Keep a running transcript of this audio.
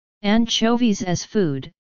Anchovies as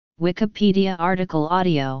food, Wikipedia article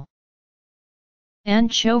audio.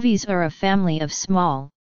 Anchovies are a family of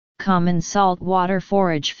small, common saltwater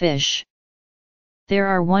forage fish. There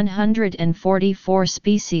are 144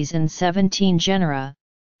 species and 17 genera,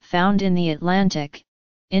 found in the Atlantic,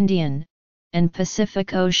 Indian, and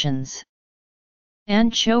Pacific Oceans.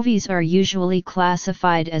 Anchovies are usually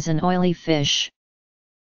classified as an oily fish.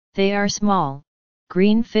 They are small,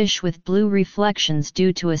 green fish with blue reflections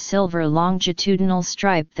due to a silver longitudinal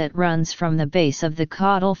stripe that runs from the base of the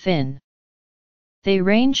caudal fin. They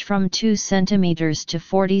range from 2 cm to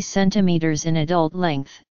 40 cm in adult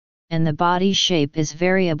length, and the body shape is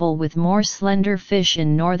variable with more slender fish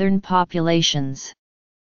in northern populations.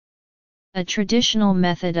 A traditional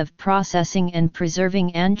method of processing and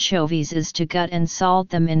preserving anchovies is to gut and salt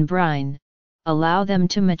them in brine, allow them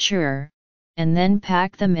to mature, and then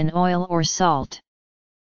pack them in oil or salt.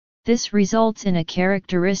 This results in a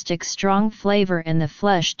characteristic strong flavor and the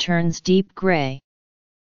flesh turns deep gray.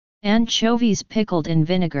 Anchovies pickled in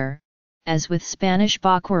vinegar, as with Spanish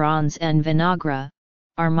boquerones and vinagre,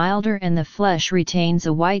 are milder and the flesh retains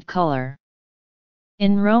a white color.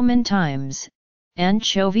 In Roman times,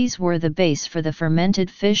 anchovies were the base for the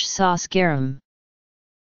fermented fish sauce garum.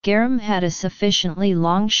 Garum had a sufficiently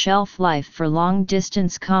long shelf life for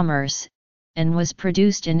long-distance commerce, and was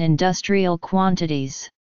produced in industrial quantities.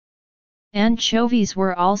 Anchovies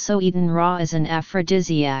were also eaten raw as an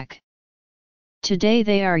aphrodisiac. Today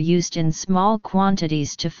they are used in small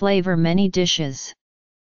quantities to flavor many dishes.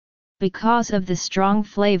 Because of the strong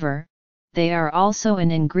flavor, they are also an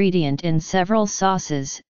ingredient in several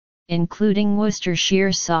sauces, including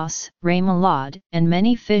Worcestershire sauce, remoulade, and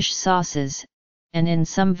many fish sauces, and in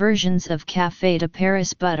some versions of Café de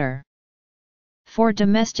Paris butter. For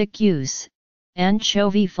domestic use,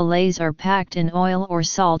 anchovy fillets are packed in oil or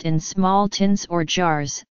salt in small tins or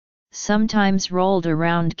jars, sometimes rolled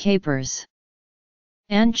around capers.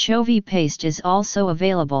 Anchovy paste is also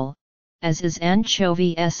available, as is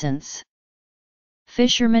anchovy essence.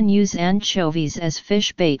 Fishermen use anchovies as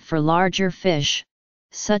fish bait for larger fish,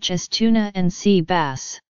 such as tuna and sea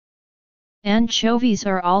bass. Anchovies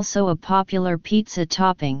are also a popular pizza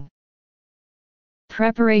topping.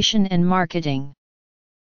 Preparation and marketing.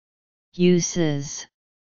 Uses.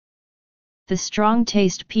 The strong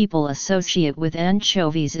taste people associate with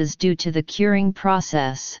anchovies is due to the curing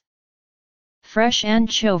process. Fresh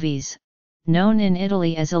anchovies, known in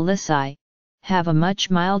Italy as alici, have a much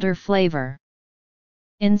milder flavor.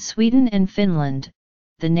 In Sweden and Finland,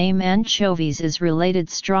 the name anchovies is related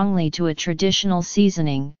strongly to a traditional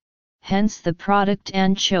seasoning, hence the product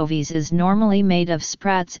anchovies is normally made of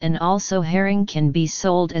sprats, and also herring can be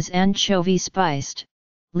sold as anchovy spiced,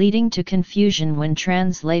 leading to confusion when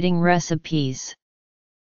translating recipes.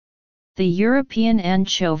 The European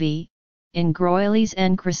anchovy, Engroiles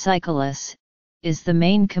enchrysicales, is the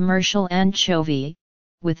main commercial anchovy,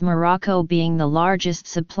 with Morocco being the largest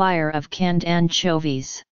supplier of canned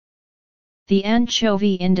anchovies. The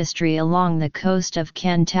anchovy industry along the coast of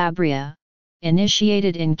Cantabria,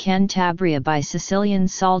 initiated in Cantabria by Sicilian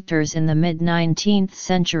salters in the mid-19th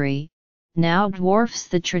century, now dwarfs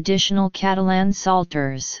the traditional Catalan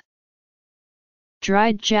salters.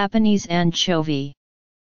 Dried Japanese anchovy.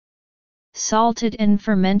 Salted and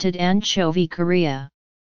fermented anchovy Korea.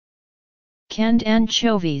 Canned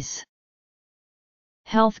anchovies.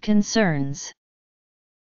 Health concerns.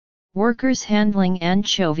 Workers handling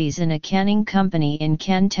anchovies in a canning company in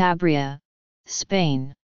Cantabria,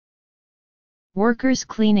 Spain. Workers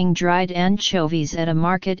cleaning dried anchovies at a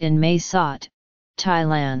market in Mae Sot,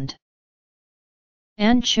 Thailand.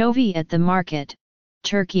 Anchovy at the market,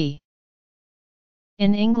 Turkey.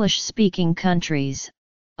 In English-speaking countries,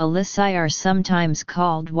 alici are sometimes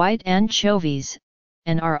called white anchovies,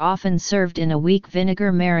 and are often served in a weak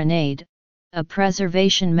vinegar marinade, a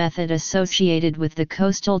preservation method associated with the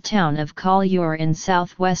coastal town of Collioure in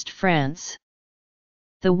southwest France.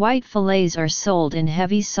 The white fillets are sold in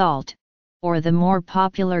heavy salt, or the more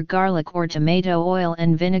popular garlic or tomato oil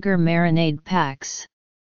and vinegar marinade packs.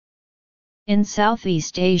 In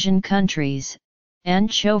Southeast Asian countries,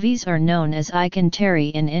 anchovies are known as ikan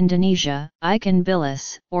teri in Indonesia, ikan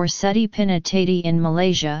bilis or seti pinatati in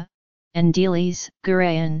Malaysia, and dilis,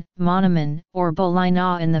 gurayan, monaman, or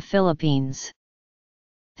bolina in the Philippines.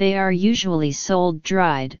 They are usually sold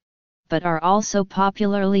dried, but are also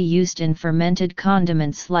popularly used in fermented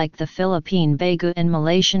condiments like the Philippine bagu and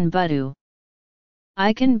Malaysian budu.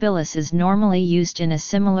 Ikan bilis is normally used in a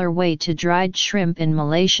similar way to dried shrimp in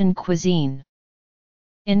Malaysian cuisine.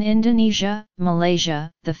 In Indonesia, Malaysia,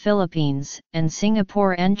 the Philippines, and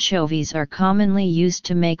Singapore, anchovies are commonly used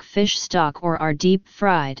to make fish stock or are deep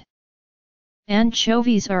fried.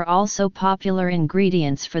 Anchovies are also popular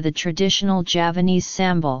ingredients for the traditional Javanese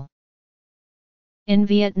sambal. In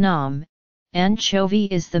Vietnam, anchovy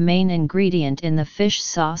is the main ingredient in the fish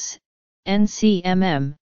sauce,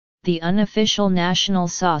 NCMM, the unofficial national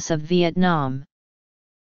sauce of Vietnam.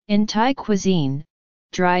 In Thai cuisine,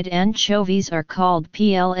 dried anchovies are called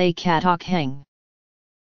pla katok heng.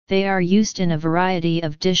 They are used in a variety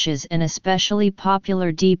of dishes and especially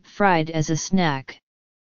popular deep-fried as a snack.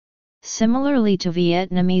 Similarly to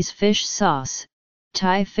Vietnamese fish sauce,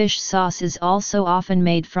 Thai fish sauce is also often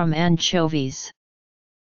made from anchovies.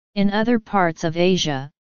 In other parts of Asia,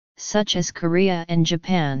 such as Korea and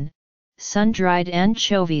Japan, sun-dried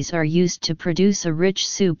anchovies are used to produce a rich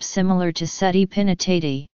soup similar to seti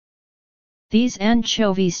pinatati. These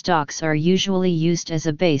anchovy stalks are usually used as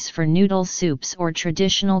a base for noodle soups or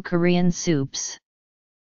traditional Korean soups.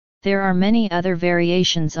 There are many other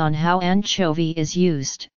variations on how anchovy is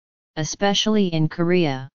used, especially in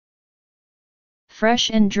Korea. Fresh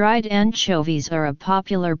and dried anchovies are a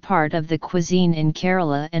popular part of the cuisine in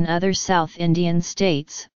Kerala and other South Indian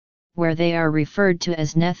states, where they are referred to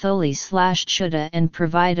as netholi/chutta and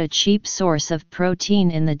provide a cheap source of protein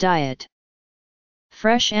in the diet.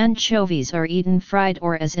 Fresh anchovies are eaten fried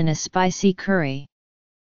or as in a spicy curry.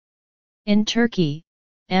 In Turkey,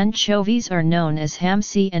 anchovies are known as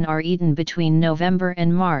hamsi and are eaten between November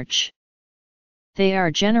and March. They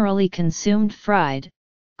are generally consumed fried,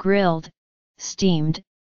 grilled, steamed,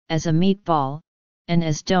 as a meatball, and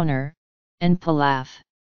as doner, and pilaf.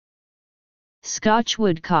 Scotch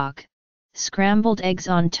woodcock, scrambled eggs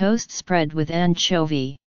on toast spread with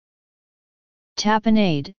anchovy.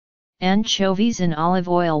 Tapenade, anchovies in olive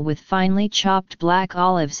oil with finely chopped black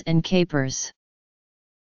olives and capers.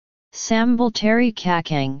 Sambal teri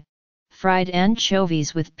kakang, fried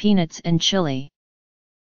anchovies with peanuts and chili.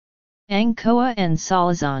 Angkoa and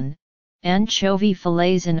salazan, anchovy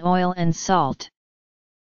fillets in oil and salt.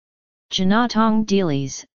 Janatong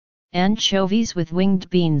dilis, anchovies with winged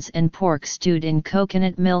beans and pork stewed in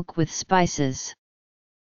coconut milk with spices.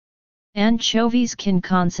 Anchovies can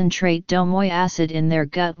concentrate domoy acid in their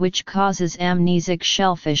gut, which causes amnesic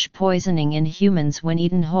shellfish poisoning in humans when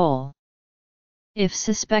eaten whole. If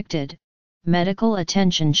suspected, medical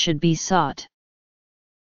attention should be sought.